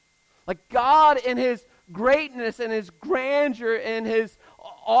Like God in his greatness and his grandeur and his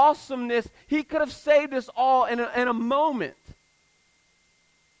awesomeness, he could have saved us all in a moment.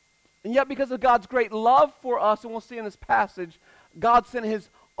 And yet because of God's great love for us, and we'll see in this passage, God sent his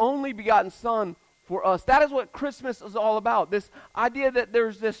only begotten Son for us. That is what Christmas is all about. This idea that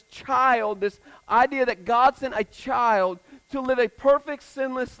there's this child, this idea that God sent a child to live a perfect,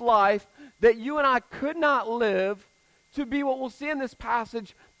 sinless life that you and I could not live, to be what we'll see in this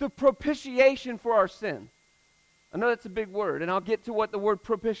passage, the propitiation for our sin. I know that's a big word, and I'll get to what the word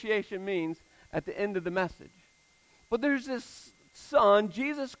propitiation means at the end of the message. But there's this Son,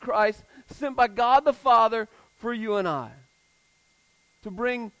 Jesus Christ, sent by God the Father for you and I, to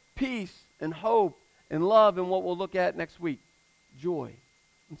bring peace and hope and love and what we'll look at next week, joy.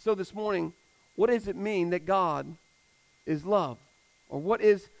 And so this morning, what does it mean that God is love? Or what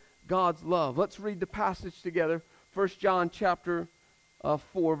is God's love? Let's read the passage together. 1 John chapter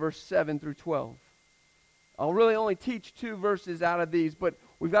 4, verse 7 through 12. I'll really only teach 2 verses out of these, but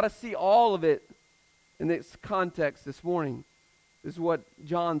we've got to see all of it in its context this morning. This is what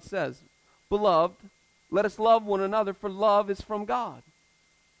John says. Beloved, let us love one another, for love is from God.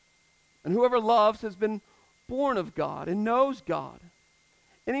 And whoever loves has been born of God and knows God.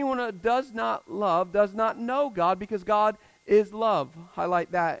 Anyone who does not love does not know God, because God is love.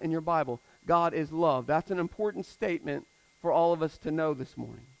 Highlight that in your Bible. God is love. That's an important statement for all of us to know this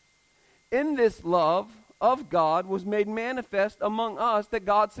morning. In this love of God was made manifest among us, that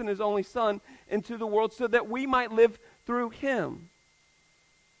God sent his only Son into the world so that we might live through him.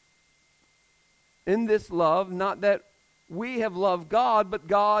 In this love, not that we have loved God, but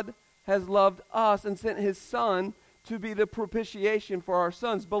God has loved us and sent his Son to be the propitiation for our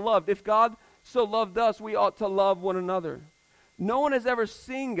sins. Beloved, if God so loved us, we ought to love one another. No one has ever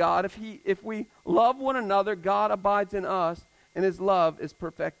seen God. If we love one another, God abides in us, and his love is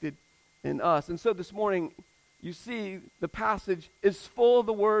perfected in us. And so this morning, you see the passage is full of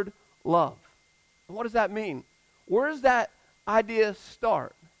the word love. And what does that mean? Where does that idea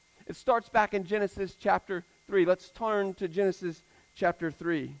start? It starts back in Genesis chapter 3. Let's turn to Genesis chapter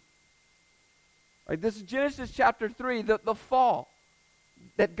 3. All right, this is Genesis chapter 3, the fall.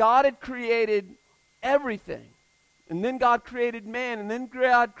 That God had created everything. And then God created man, and then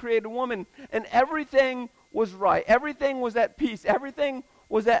God created woman. And everything was right. Everything was at peace. Everything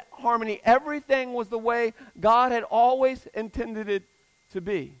was at harmony. Everything was the way God had always intended it to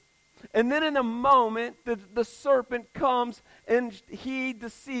be. And then in a moment, the serpent comes and he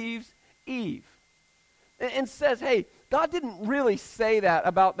deceives Eve. And says, hey, God didn't really say that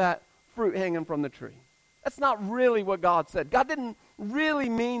about that fruit hanging from the tree. That's not really what God said. God didn't really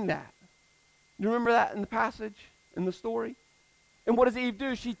mean that. You remember that in the passage, in the story? And what does Eve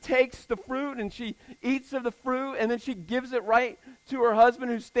do? She takes the fruit and she eats of the fruit, and then she gives it right to her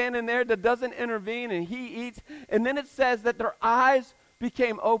husband who's standing there that doesn't intervene, and he eats. And then it says that their eyes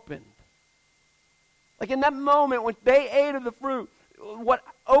became opened. Like in that moment when they ate of the fruit, what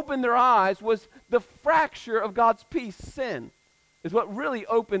opened their eyes was the fracture of God's peace. Sin is what really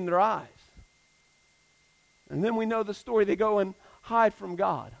opened their eyes. And then we know the story. They go and hide from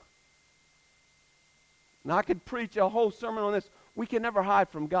God. Now I could preach a whole sermon on this. We can never hide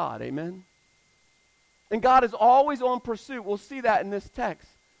from God. Amen? And God is always on pursuit. We'll see that in this text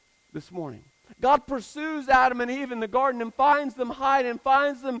this morning. God pursues Adam and Eve in the garden and finds them hiding, and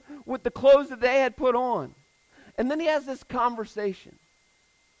finds them with the clothes that they had put on. And then he has this conversation.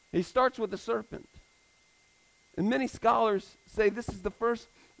 He starts with the serpent. And many scholars say this is the first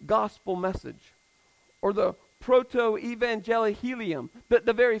gospel message, or the proto-evangelium,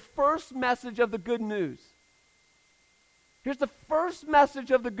 the very first message of the good news. Here's the first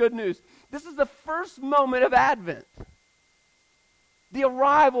message of the good news. This is the first moment of Advent. The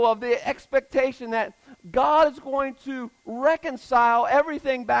arrival of the expectation that God is going to reconcile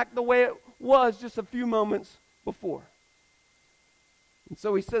everything back the way it was just a few moments before. And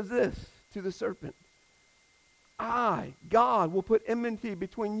so he says this to the serpent. I, God, will put enmity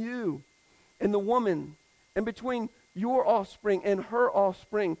between you and the woman, and between your offspring and her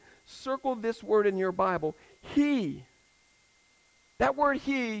offspring. Circle this word in your Bible. He. That word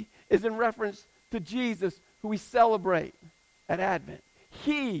he is in reference to Jesus, who we celebrate at Advent.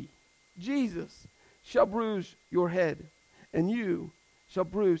 He, Jesus, shall bruise your head, and you shall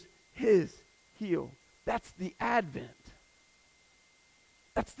bruise his heel. That's the Advent.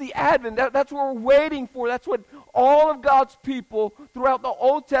 That's the Advent. That's what we're waiting for. That's what all of God's people throughout the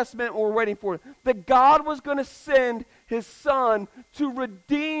Old Testament were waiting for. That God was going to send his Son to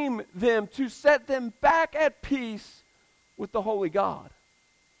redeem them, to set them back at peace with the holy God.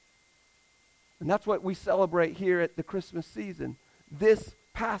 And that's what we celebrate here at the Christmas season. This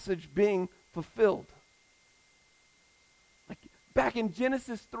passage being fulfilled. Like back in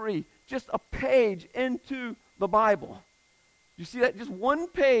Genesis 3, just a page into the Bible. You see that? Just one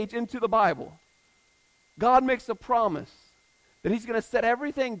page into the Bible. God makes a promise that he's going to set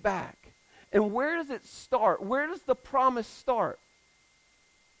everything back. And where does it start? Where does the promise start?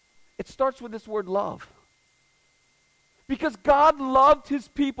 It starts with this word love. Because God loved his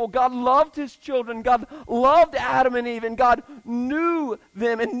people. God loved his children. God loved Adam and Eve. And God knew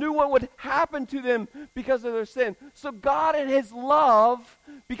them and knew what would happen to them because of their sin. So God in his love,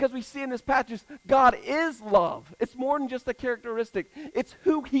 because we see in this passage, God is love. It's more than just a characteristic. It's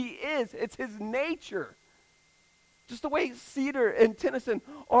who he is. It's his nature. Just the way Cedar and Tennyson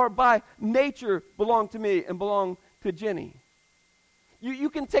are by nature belong to me and belong to Jenny. You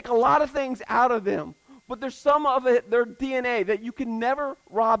can take a lot of things out of them, but there's some of it, their DNA, that you can never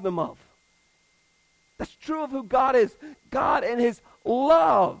rob them of. That's true of who God is. God and his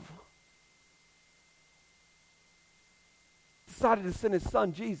love decided to send his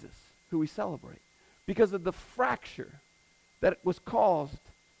son Jesus, who we celebrate, because of the fracture that was caused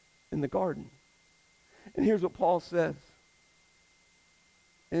in the garden. And here's what Paul says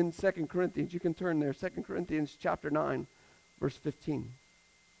in 2 Corinthians. You can turn there. 2 Corinthians chapter 9, verse 15.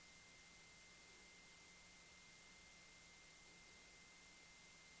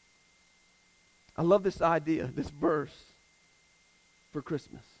 I love this idea, this verse for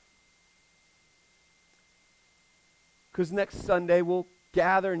Christmas. Because next Sunday we'll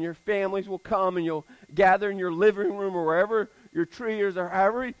gather and your families will come and you'll gather in your living room or wherever your tree is or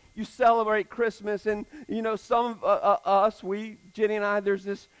however you celebrate Christmas. And, you know, some of us, Jenny and I, there's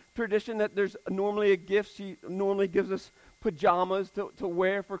this tradition that there's normally a gift. She normally gives us pajamas to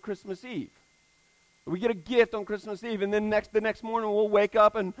wear for Christmas Eve. We get a gift on Christmas Eve, and then the next morning we'll wake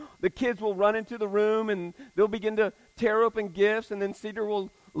up and the kids will run into the room and they'll begin to tear open gifts, and then Cedar will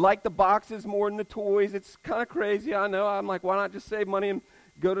like the boxes more than the toys. It's kind of crazy, I know. I'm like, why not just save money and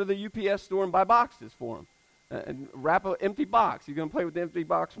go to the UPS store and buy boxes for them? And wrap an empty box. You're going to play with the empty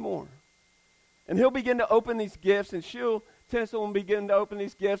box more. And he'll begin to open these gifts, and Tennyson will begin to open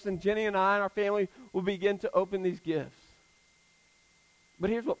these gifts, and Jenny and I and our family will begin to open these gifts. But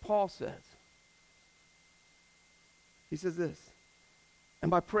here's what Paul says. He says this,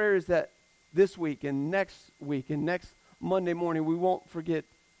 and my prayer is that this week and next Monday morning, we won't forget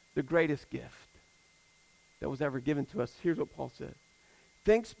the greatest gift that was ever given to us. Here's what Paul said.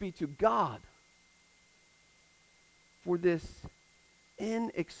 Thanks be to God for this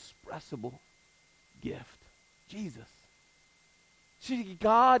inexpressible gift, Jesus. See,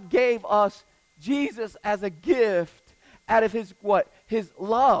 God gave us Jesus as a gift out of his what? His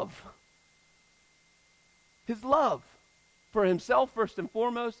love. His love. For himself first and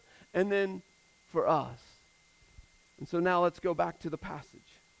foremost, and then for us. And so now let's go back to the passage.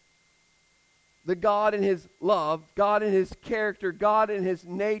 The God in his love, God in his character, God in his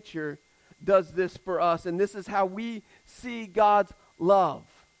nature does this for us. And this is how we see God's love.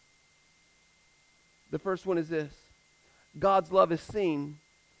 The first one is this. God's love is seen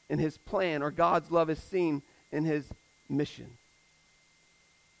in his plan, or God's love is seen in his mission.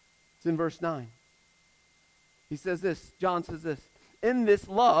 It's in verse 9. He says this, John says this, in this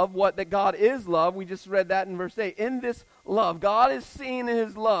love, that God is love, we just read that in verse 8. In this love, God is seen in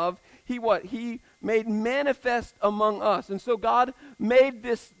his love. He made manifest among us. And so God made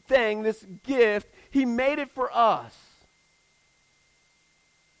this thing, this gift, he made it for us.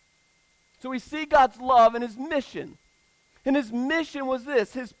 So we see God's love and his mission. And his mission was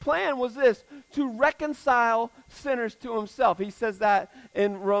this, his plan was this, to reconcile sinners to himself. He says that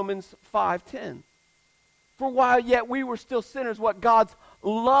in Romans 5:10. For while yet we were still sinners, God's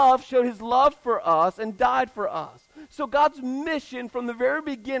love showed his love for us and died for us. So God's mission from the very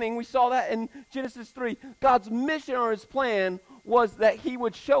beginning, we saw that in Genesis 3, God's mission or his plan was that he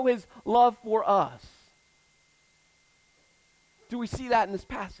would show his love for us. Do we see that in this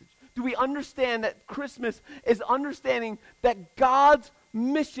passage? Do we understand that Christmas is understanding that God's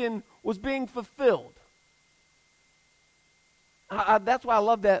mission was being fulfilled? That's why I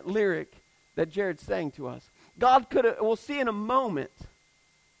love that lyric that Jared sang to us. God we'll see in a moment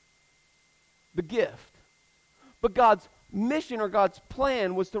the gift. But God's mission or God's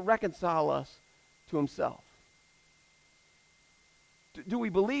plan was to reconcile us to himself. Do we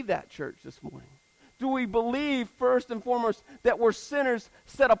believe that, church, this morning? Do we believe, first and foremost, that we're sinners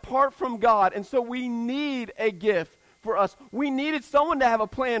set apart from God, and so we need a gift for us? We needed someone to have a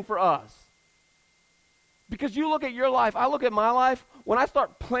plan for us. Because you look at your life, I look at my life, when I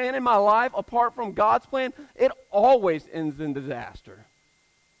start planning my life apart from God's plan, it always ends in disaster.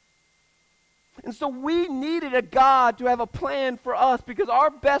 And so we needed a God to have a plan for us because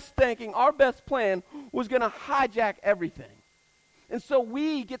our best thinking, our best plan was going to hijack everything. And so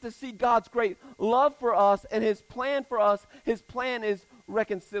we get to see God's great love for us and his plan for us. His plan is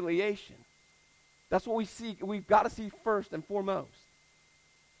reconciliation. That's what we see. We've got to see first and foremost.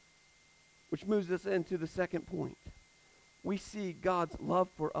 Which moves us into the second point. We see God's love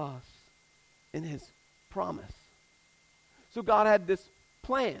for us in his promise. So God had this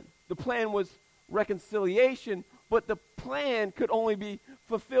plan. The plan was reconciliation, but the plan could only be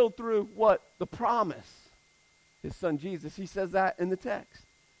fulfilled through what? The promise. His son Jesus. He says that in the text.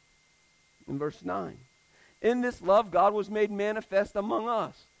 In verse 9. In this love, God was made manifest among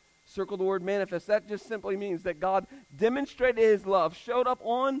us. Circle the word manifest. That just simply means that God demonstrated his love, showed up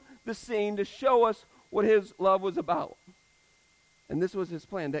on the scene to show us what his love was about. And this was his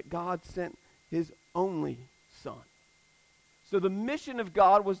plan, that God sent his only son. So the mission of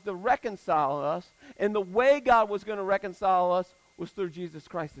God was to reconcile us, and the way God was going to reconcile us was through Jesus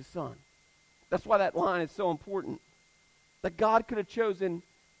Christ, his son. That's why that line is so important. That God could have chosen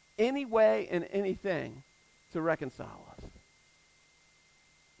any way and anything to reconcile us.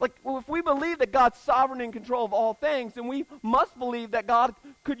 Like, well, if we believe that God's sovereign in control of all things, then we must believe that God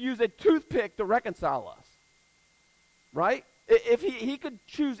could use a toothpick to reconcile us. Right? If he could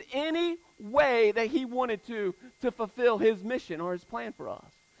choose any way that he wanted to fulfill his mission or his plan for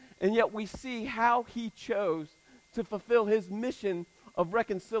us. And yet we see how he chose to fulfill his mission of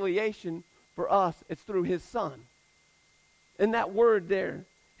reconciliation for us. It's through his son. And that word there,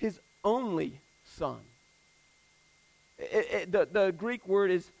 his only son. The Greek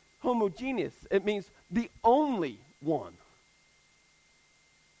word is homogeneous. It means the only one.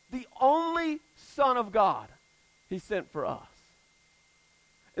 The only Son of God he sent for us.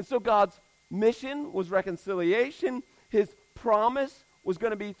 And so God's mission was reconciliation. His promise was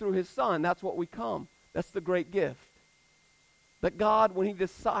going to be through his son. That's what we come. That's the great gift. That God, when he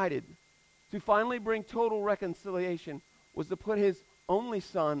decided to finally bring total reconciliation, was to put his only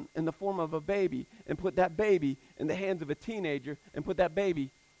son in the form of a baby and put that baby in the hands of a teenager and put that baby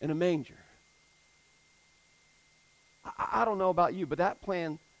in a manger. I don't know about you, but that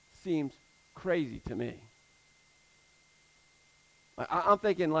plan seems crazy to me. I'm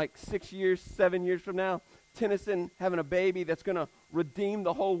thinking like 6 years, 7 years from now, Tennyson having a baby that's going to redeem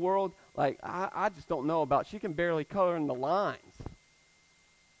the whole world. Like, I just don't know about. She can barely color in the lines.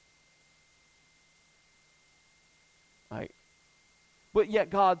 Like, but yet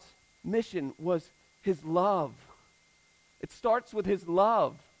God's mission was his love. It starts with his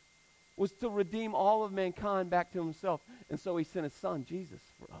love, was to redeem all of mankind back to himself. And so he sent his son, Jesus,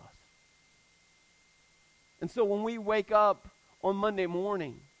 for us. And so when we wake up on Monday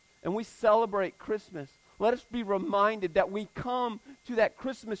morning and we celebrate Christmas, let us be reminded that we come to that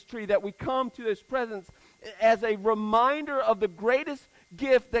Christmas tree, that we come to his presence as a reminder of the greatest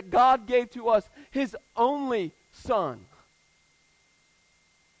gift that God gave to us, his only son.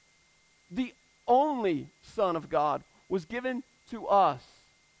 The only Son of God was given to us.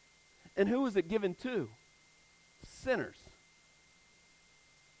 And who was it given to? Sinners.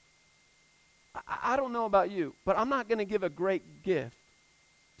 I don't know about you, but I'm not going to give a great gift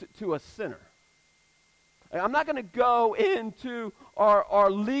to a sinner. I'm not going to go into our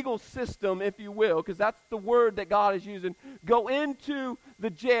legal system, if you will, because that's the word that God is using. Go into the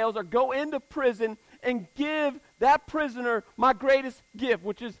jails or go into prison and give that prisoner my greatest gift,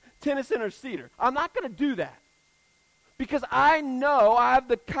 which is Tennyson or cedar. I'm not going to do that. Because I know, I have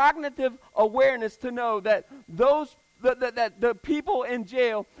the cognitive awareness to know that the people in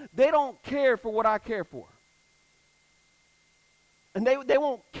jail, they don't care for what I care for. And they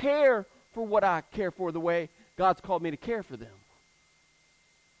won't care for what I care for the way God's called me to care for them.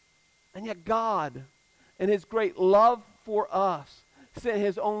 And yet God, in his great love for us, sent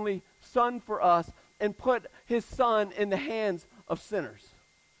his only son for us and put his son in the hands of sinners.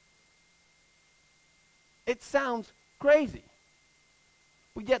 It sounds crazy,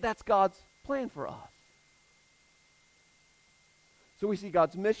 but yet that's God's plan for us. So we see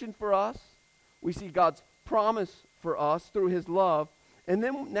God's mission for us. We see God's promise for us through his love. And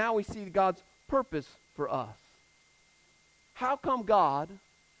then now we see God's purpose for us. How come God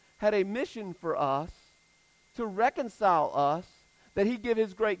had a mission for us to reconcile us, that he give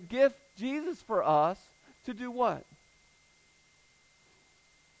his great gift, Jesus, for us, to do what?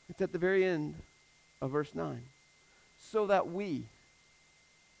 It's at the very end of verse 9. So that we,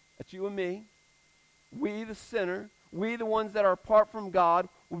 that's you and me, we the sinner, we the ones that are apart from God,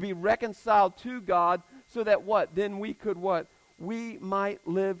 will be reconciled to God, so that what? Then we could what? We might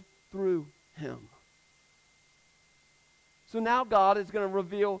live through him. So now God is going to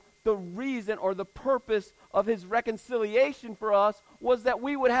reveal the reason or the purpose of his reconciliation for us was that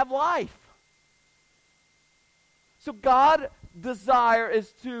we would have life. So God's desire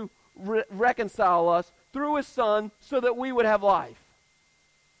is to reconcile us through his Son so that we would have life.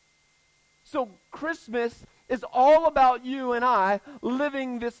 So Christmas is all about you and I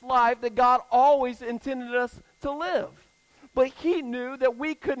living this life that God always intended us to live. But he knew that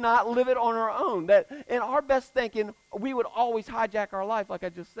we could not live it on our own, that in our best thinking, we would always hijack our life, like I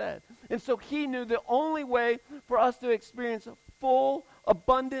just said. And so he knew the only way for us to experience full,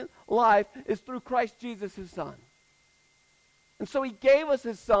 abundant life is through Christ Jesus, his Son. And so he gave us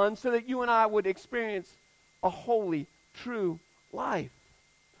his Son so that you and I would experience a holy, true life.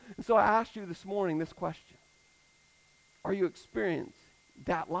 And so I asked you this morning this question. Are you experiencing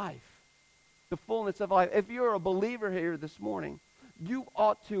that life? The fullness of life. If you're a believer here this morning, you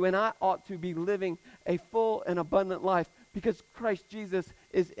ought to and I ought to be living a full and abundant life because Christ Jesus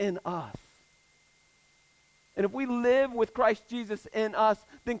is in us. And if we live with Christ Jesus in us,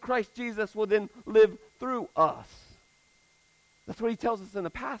 then Christ Jesus will then live through us. That's what he tells us in the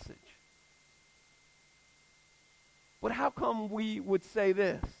passage. But how come we would say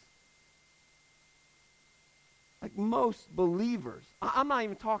this? Like most believers, I'm not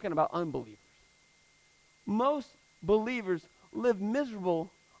even talking about unbelievers. Most believers live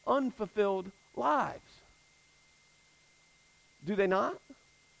miserable, unfulfilled lives. Do they not?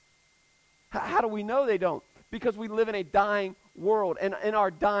 How do we know they don't? Because we live in a dying world. And in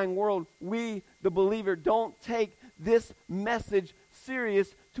our dying world, we, the believer, don't take this message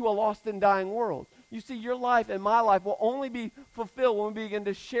serious to a lost and dying world. You see, your life and my life will only be fulfilled when we begin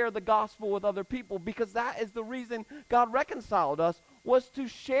to share the gospel with other people, because that is the reason God reconciled us, was to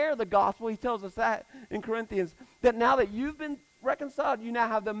share the gospel. He tells us that in Corinthians, that now that you've been reconciled, you now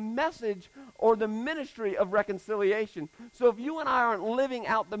have the message or the ministry of reconciliation. So if you and I aren't living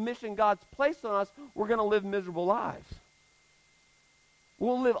out the mission God's placed on us, we're going to live miserable lives.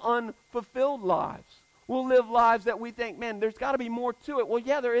 We'll live unfulfilled lives. We'll live lives that we think, man, there's got to be more to it. Well,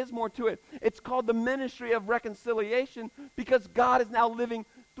 yeah, there is more to it. It's called the ministry of reconciliation because God is now living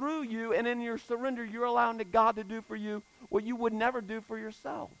through you, and in your surrender, you're allowing God to do for you what you would never do for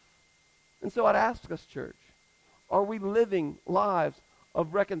yourself. And so I'd ask us, church, are we living lives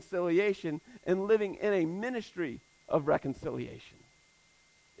of reconciliation and living in a ministry of reconciliation?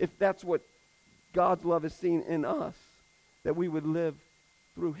 If that's what God's love is seen in us, that we would live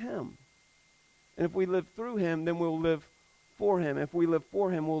through him. And if we live through him, then we'll live for him. If we live for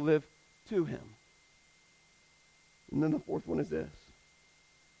him, we'll live to him. And then the fourth one is this.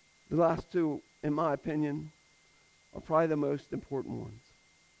 The last two, in my opinion, are probably the most important ones.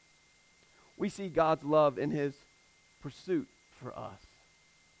 We see God's love in his pursuit for us.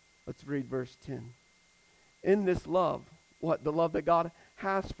 Let's read verse 10. In this love, what? The love that God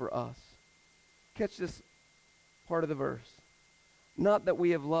has for us. Catch this part of the verse. Not that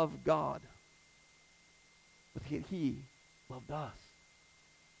we have loved God, but he loved us.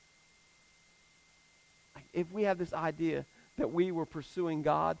 If we have this idea that we were pursuing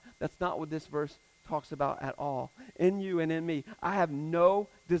God, that's not what this verse talks about at all. In you and in me, I have no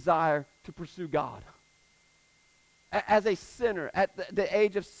desire to pursue God. As a sinner, at the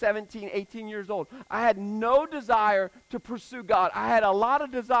age of 17, 18 years old, I had no desire to pursue God. I had a lot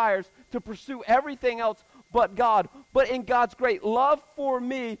of desires to pursue everything else but God. But in God's great love for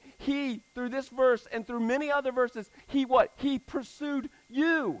me, he, through this verse and through many other verses, he what? He pursued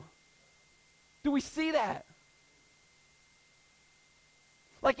you. Do we see that?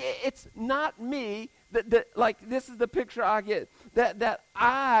 Like, it's not me, like, this is the picture I get, that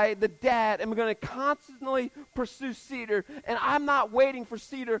I, the dad, am going to constantly pursue Cedar, and I'm not waiting for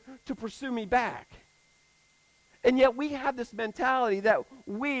Cedar to pursue me back. And yet we have this mentality that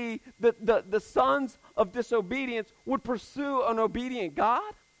we, the sons of disobedience, would pursue an obedient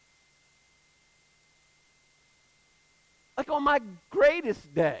God. Like on my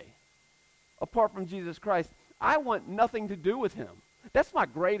greatest day, apart from Jesus Christ, I want nothing to do with him. That's my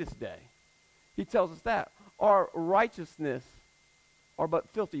greatest day. He tells us that. Our righteousness are but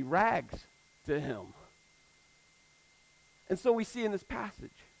filthy rags to him. And so we see in this passage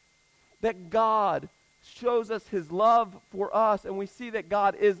that God shows us his love for us, and we see that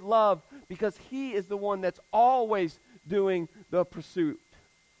God is love because he is the one that's always doing the pursuit.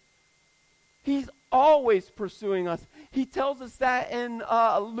 He's always pursuing us. He tells us that in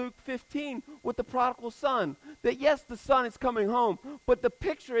Luke 15 with the prodigal son, that yes, the son is coming home, but the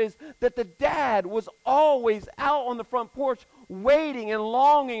picture is that the dad was always out on the front porch waiting and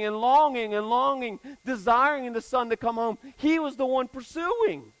longing and longing and longing, desiring the son to come home. He was the one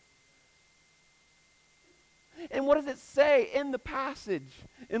pursuing. And what does it say in the passage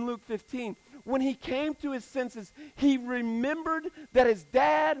in Luke 15? When he came to his senses, he remembered that his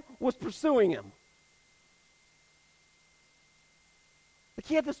dad was pursuing him. Like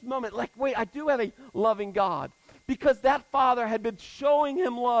he had this moment, like, wait, I do have a loving God. Because that father had been showing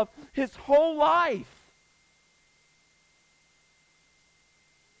him love his whole life.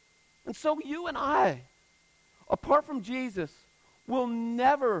 And so you and I, apart from Jesus, will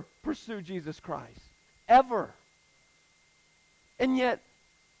never pursue Jesus Christ. Ever. And yet,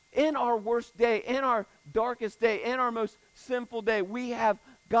 in our worst day, in our darkest day, in our most sinful day, we have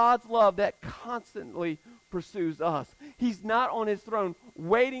God's love that constantly pursues us. He's not on his throne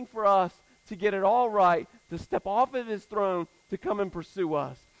waiting for us to get it all right, to step off of his throne to come and pursue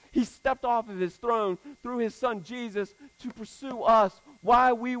us. He stepped off of his throne through his son Jesus to pursue us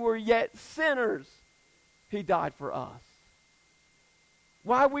while we were yet sinners. He died for us.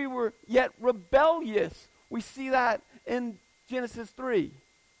 While we were yet rebellious, we see that in Genesis 3.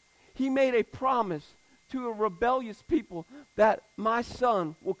 He made a promise to a rebellious people that my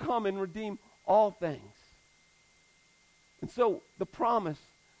son will come and redeem all things. And so the promise,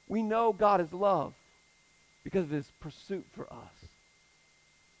 we know God is love because of his pursuit for us.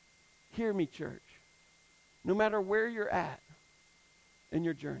 Hear me, church. No matter where you're at in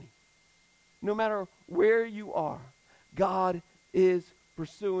your journey, no matter where you are, God is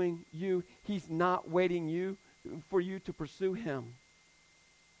pursuing you. He's not waiting for you to pursue him.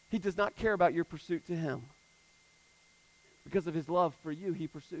 He does not care about your pursuit to him. Because of his love for you, he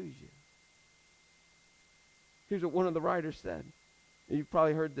pursues you. Here's what one of the writers said. You've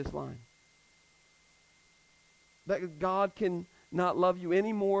probably heard this line. That God can not love you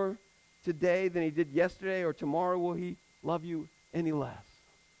any more today than he did yesterday, or tomorrow will he love you any less.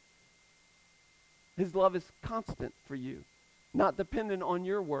 His love is constant for you, not dependent on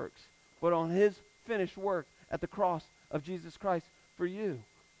your works, but on his finished work at the cross of Jesus Christ for you.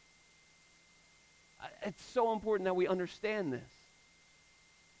 It's so important that we understand this.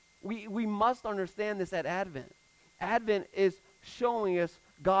 We must understand this at Advent. Advent is showing us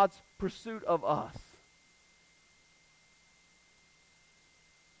God's pursuit of us.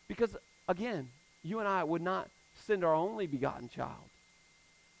 Because, again, you and I would not send our only begotten child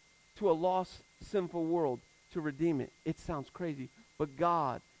to a lost, sinful world to redeem it. It sounds crazy, but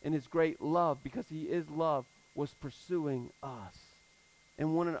God, in his great love, because he is love, was pursuing us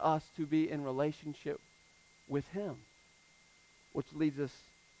and wanted us to be in relationship with him, which leads us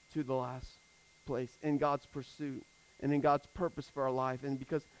to the last place, in God's pursuit and in God's purpose for our life. And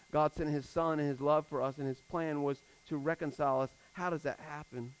because God sent his son and his love for us, and his plan was to reconcile us, how does that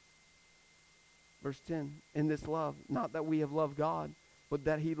happen? Verse 10, in this love, not that we have loved God, but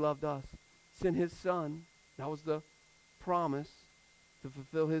that he loved us. Sent his son, that was the promise, to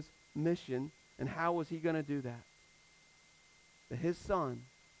fulfill his mission. And how was he going to do that? That his son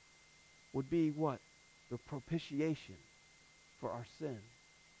would be what? The propitiation for our sin.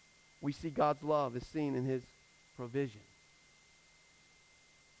 We see God's love is seen in his provision.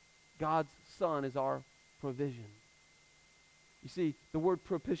 God's son is our provision. You see, the word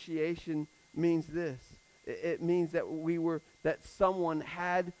propitiation means this. It means that someone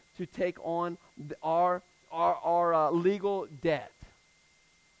had to take on our legal debt.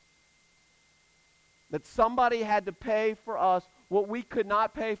 That somebody had to pay for us what we could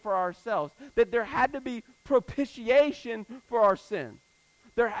not pay for ourselves. That there had to be propitiation for our sin.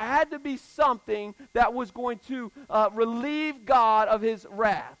 There had to be something that was going to relieve God of his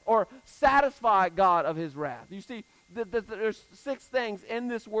wrath or satisfy God of his wrath. You see, there's 6 things in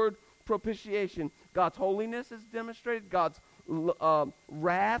this word propitiation. God's holiness is demonstrated, God's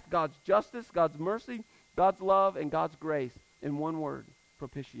wrath, God's justice, God's mercy, God's love, and God's grace in one word,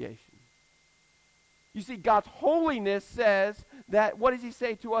 propitiation. You see, God's holiness says that, what does he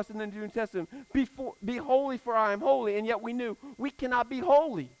say to us in the New Testament? Be holy, for I am holy. And yet we knew we cannot be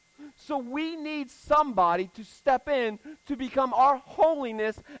holy. So we need somebody to step in to become our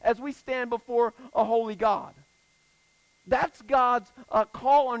holiness as we stand before a holy God. That's God's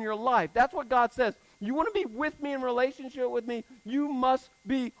call on your life. That's what God says. You want to be with me in relationship with me, you must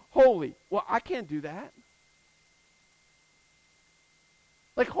be holy. Well, I can't do that.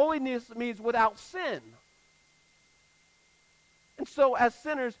 Like, holiness means without sin. And so as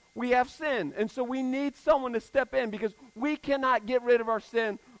sinners, we have sin. And so we need someone to step in because we cannot get rid of our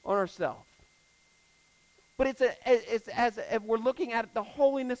sin on ourselves. But it's as if we're looking at it, the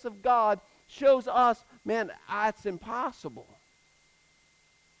holiness of God shows us, man, it's impossible.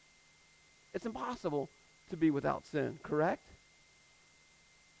 It's impossible to be without sin, correct?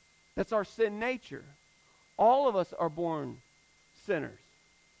 That's our sin nature. All of us are born sinners.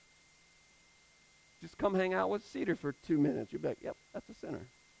 just come hang out with Cedar for 2 minutes. You'd be like, yep, that's a sinner.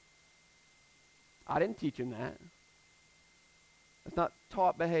 I didn't teach him that. That's not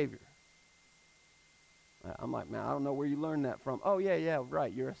taught behavior. I'm like, man, I don't know where you learned that from. Oh, yeah,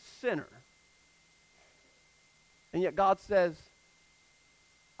 right. You're a sinner. And yet God says,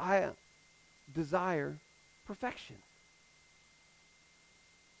 I desire perfection.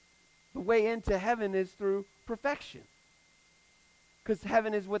 The way into heaven is through perfection. Because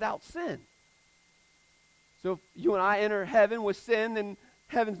heaven is without sin. So if you and I enter heaven with sin, then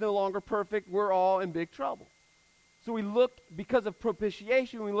heaven's no longer perfect. We're all in big trouble. So we look, because of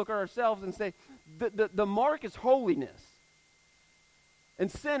propitiation, we look at ourselves and say, the mark is holiness. And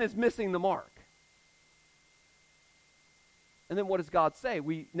sin is missing the mark. And then what does God say?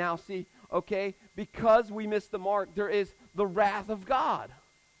 We now see, okay, because we missed the mark, there is the wrath of God.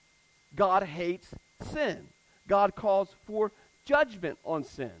 God hates sin. God calls for judgment on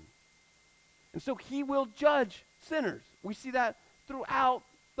sin. And so he will judge sinners. We see that throughout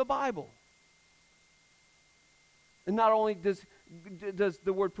the Bible. And not only does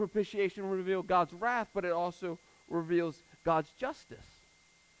the word propitiation reveal God's wrath, but it also reveals God's justice.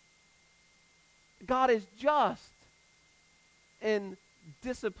 God is just in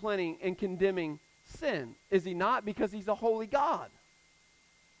disciplining and condemning sin, is he not? Because he's a holy God.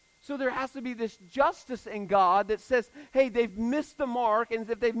 So there has to be this justice in God that says, hey, they've missed the mark, and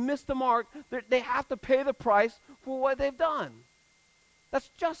if they've missed the mark, they have to pay the price for what they've done. That's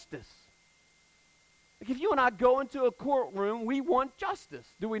justice. Like if you and I go into a courtroom, we want justice,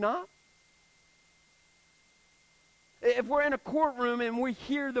 do we not? If we're in a courtroom and we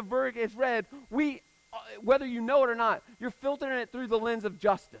hear the verdict is read, whether you know it or not, you're filtering it through the lens of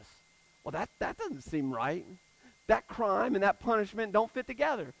justice. Well, that doesn't seem right. That crime and that punishment don't fit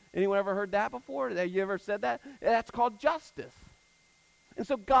together. Anyone ever heard that before? Have you ever said that? That's called justice. And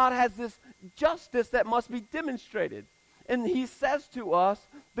so God has this justice that must be demonstrated. And he says to us,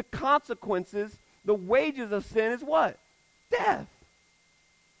 the consequences, the wages of sin is what? Death.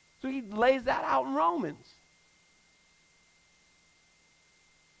 So he lays that out in Romans.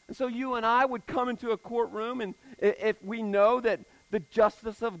 And so you and I would come into a courtroom, and if we know that the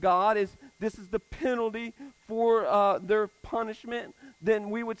justice of God is, this is the penalty for their punishment, then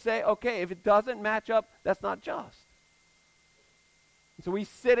we would say, okay, if it doesn't match up, that's not just. And so we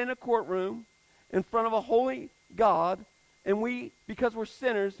sit in a courtroom in front of a holy God, and we, because we're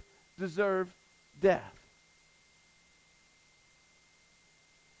sinners, deserve death.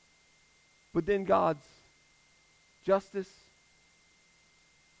 But then God's justice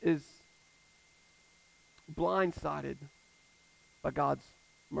is blindsided by God's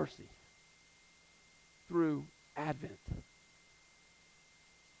mercy through Advent.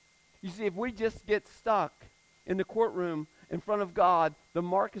 You see, if we just get stuck in the courtroom in front of God, the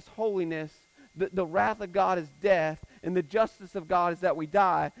mark is holiness, the wrath of God is death, and the justice of God is that we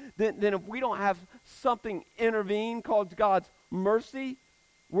die, then if we don't have something intervene called God's mercy,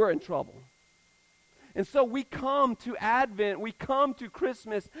 we're in trouble. And so we come to Advent, we come to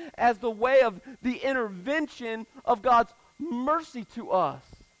Christmas as the way of the intervention of God's mercy to us,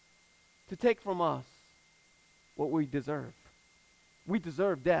 to take from us what we deserve. We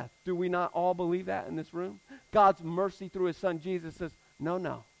deserve death. Do we not all believe that in this room? God's mercy through his son Jesus says,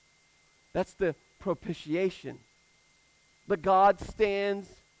 no. That's the propitiation. But God stands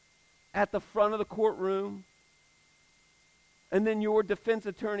at the front of the courtroom, and then your defense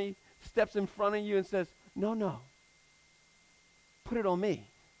attorney steps in front of you and says, no. Put it on me.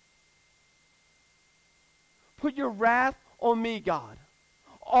 Put your wrath on me, God.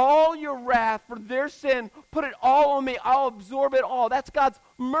 All your wrath for their sin, put it all on me. I'll absorb it all. That's God's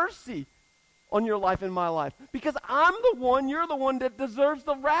mercy on your life and my life. Because you're the one that deserves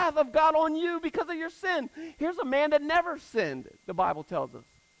the wrath of God on you because of your sin. Here's a man that never sinned, the Bible tells us.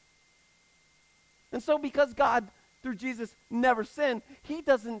 And so because God, through Jesus, never sinned, he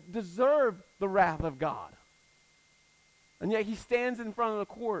doesn't deserve the wrath of God. And yet he stands in front of the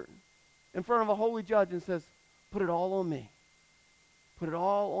court, in front of a holy judge, and says, put it all on me. Put it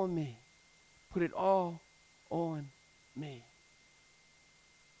all on me. Put it all on me.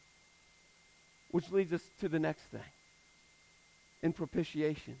 Which leads us to the next thing. In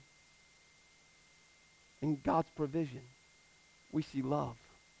propitiation, in God's provision, we see love.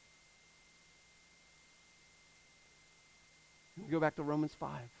 We go back to Romans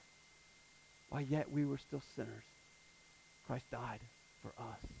 5. While yet we were still sinners, Christ died for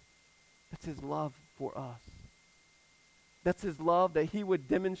us. That's his love for us. That's his love, that he would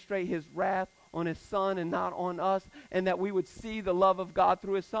demonstrate his wrath on his son and not on us, and that we would see the love of God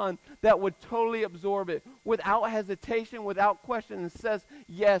through his son that would totally absorb it without hesitation, without question, and says,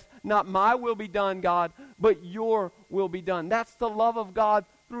 yes, not my will be done, God, but your will be done. That's the love of God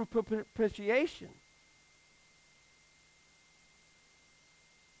through propitiation.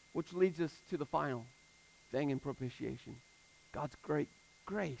 Which leads us to the final thing in propitiation, God's great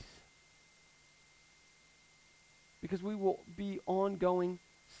grace. Because we will be ongoing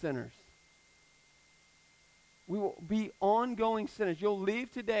sinners. We will be ongoing sinners. You'll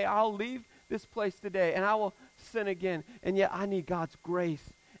leave today. I'll leave this place today, and I will sin again. And yet I need God's grace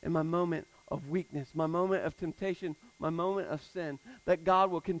in my moment of weakness, my moment of temptation, my moment of sin. That God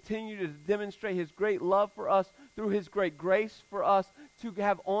will continue to demonstrate his great love for us through his great grace for us to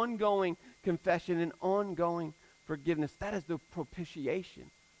have ongoing confession and ongoing forgiveness. That is the propitiation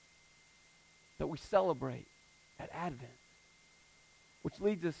that we celebrate at Advent. Which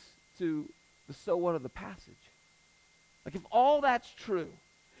leads us to the so what of the passage. Like, if all that's true,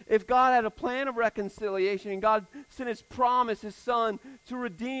 if God had a plan of reconciliation and God sent his promise, his son, to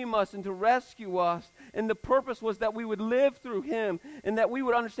redeem us and to rescue us, and the purpose was that we would live through him and that we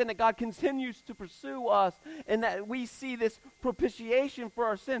would understand that God continues to pursue us and that we see this propitiation for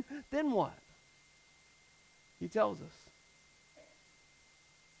our sin, then what? He tells us,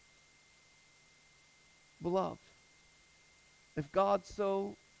 beloved, if God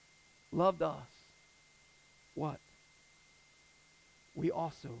so loved us, what? We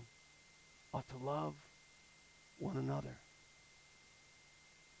also ought to love one another.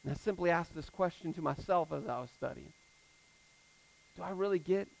 And I simply asked this question to myself as I was studying. Do I really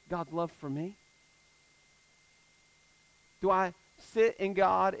get God's love for me? Do I sit in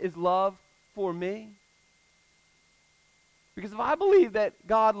God as love for me? Because if I believe that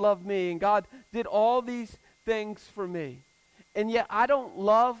God loved me and God did all these things for me, and yet I don't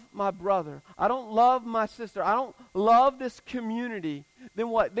love my brother, I don't love my sister, I don't love this community, then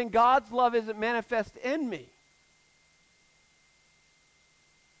what? Then God's love isn't manifest in me.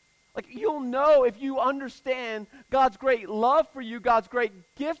 Like, you'll know if you understand God's great love for you, God's great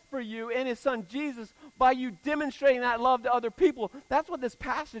gift for you in his son Jesus, by you demonstrating that love to other people. That's what this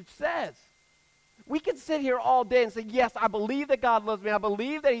passage says. We can sit here all day and say, yes, I believe that God loves me. I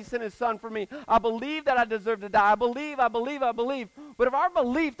believe that he sent his son for me. I believe that I deserve to die. I believe. But if our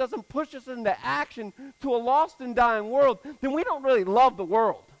belief doesn't push us into action to a lost and dying world, then we don't really love the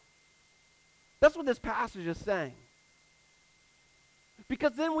world. That's what this passage is saying.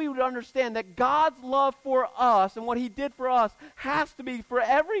 Because then we would understand that God's love for us and what he did for us has to be for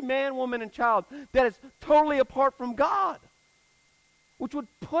every man, woman, and child that is totally apart from God, which would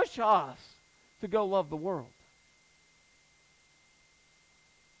push us to go love the world.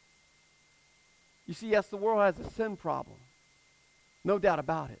 You see, yes, the world has a sin problem. No doubt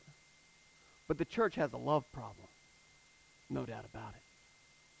about it. But the church has a love problem. No doubt about it.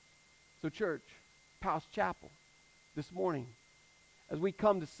 So church, Powell's Chapel, this morning, as we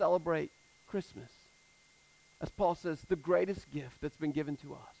come to celebrate Christmas, as Paul says, the greatest gift that's been given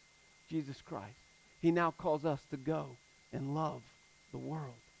to us, Jesus Christ, he now calls us to go and love the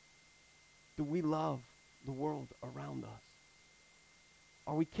world. Do we love the world around us?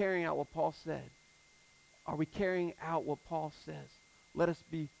 Are we carrying out what Paul said? Are we carrying out what Paul says? Let us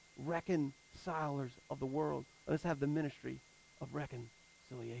be reconcilers of the world. Let us have the ministry of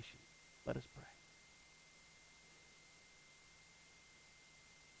reconciliation. Let us pray.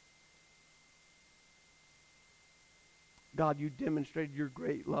 God, you demonstrated your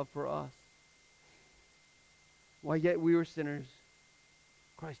great love for us. While yet we were sinners,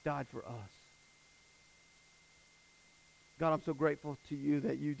 Christ died for us. God, I'm so grateful to you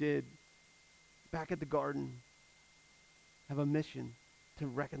that you did, back at the garden, have a mission to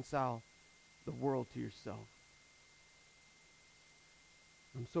reconcile the world to yourself.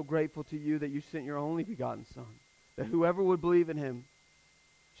 I'm so grateful to you that you sent your only begotten Son, that whoever would believe in him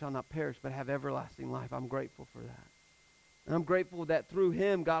shall not perish but have everlasting life. I'm grateful for that. And I'm grateful that through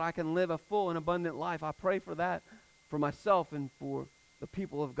him, God, I can live a full and abundant life. I pray for that for myself and for the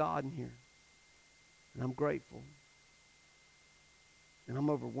people of God in here. And I'm grateful. And I'm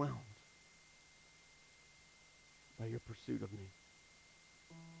overwhelmed by your pursuit of me.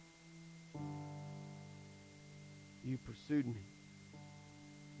 You pursued me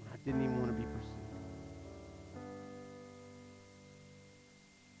when I didn't even want to be pursued.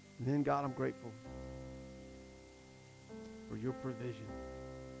 And then, God, I'm grateful for your provision.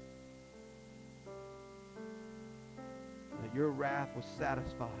 That your wrath was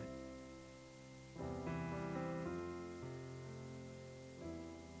satisfied.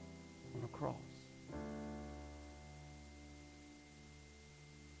 On a cross.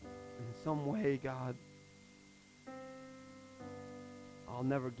 some way, God, I'll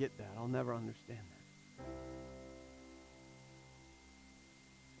never get that. I'll never understand that.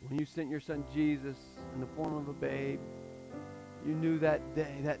 When you sent your son Jesus in the form of a babe, you knew that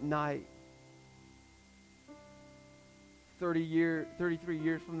day, that night, 33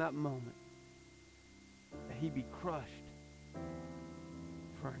 years from that moment, that he'd be crushed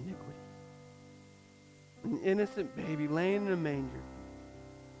for our iniquities. An innocent baby laying in a manger.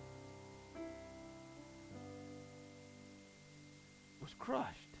 Was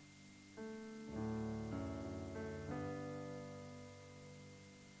crushed.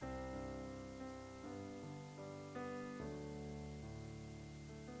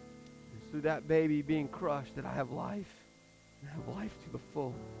 It's through that baby being crushed that I have life. And I have life to the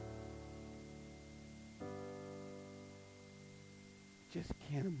full. Just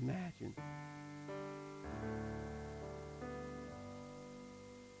can't imagine.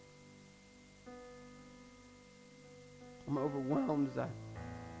 I'm overwhelmed as I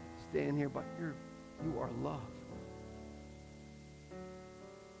stand here, but you are love.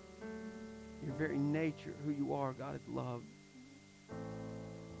 Your very nature, who you are, God, is love.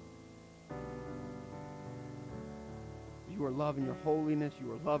 You are love in your holiness.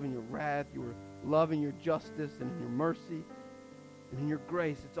 You are love in your wrath. You are love in your justice and in your mercy and in your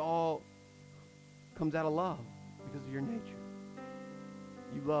grace. It's all comes out of love because of your nature.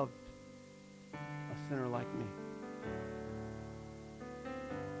 You loved a sinner like me.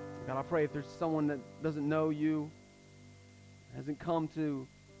 God, I pray if there's someone that doesn't know you, hasn't come to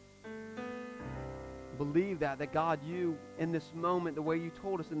believe that God, you, in this moment, the way you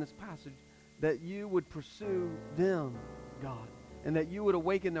told us in this passage, that you would pursue them, God, and that you would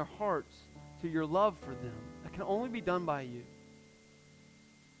awaken their hearts to your love for them. That can only be done by you.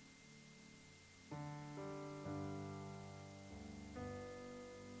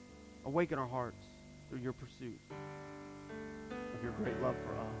 Awaken our hearts through your pursuit of your great love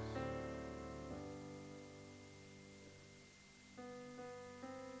for us.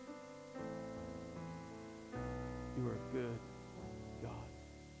 You are a good God.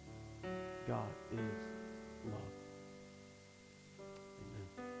 God is love. Amen.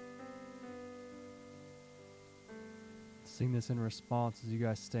 Sing this in response as you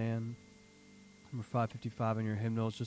guys stand. Number 555 in your hymnals. Just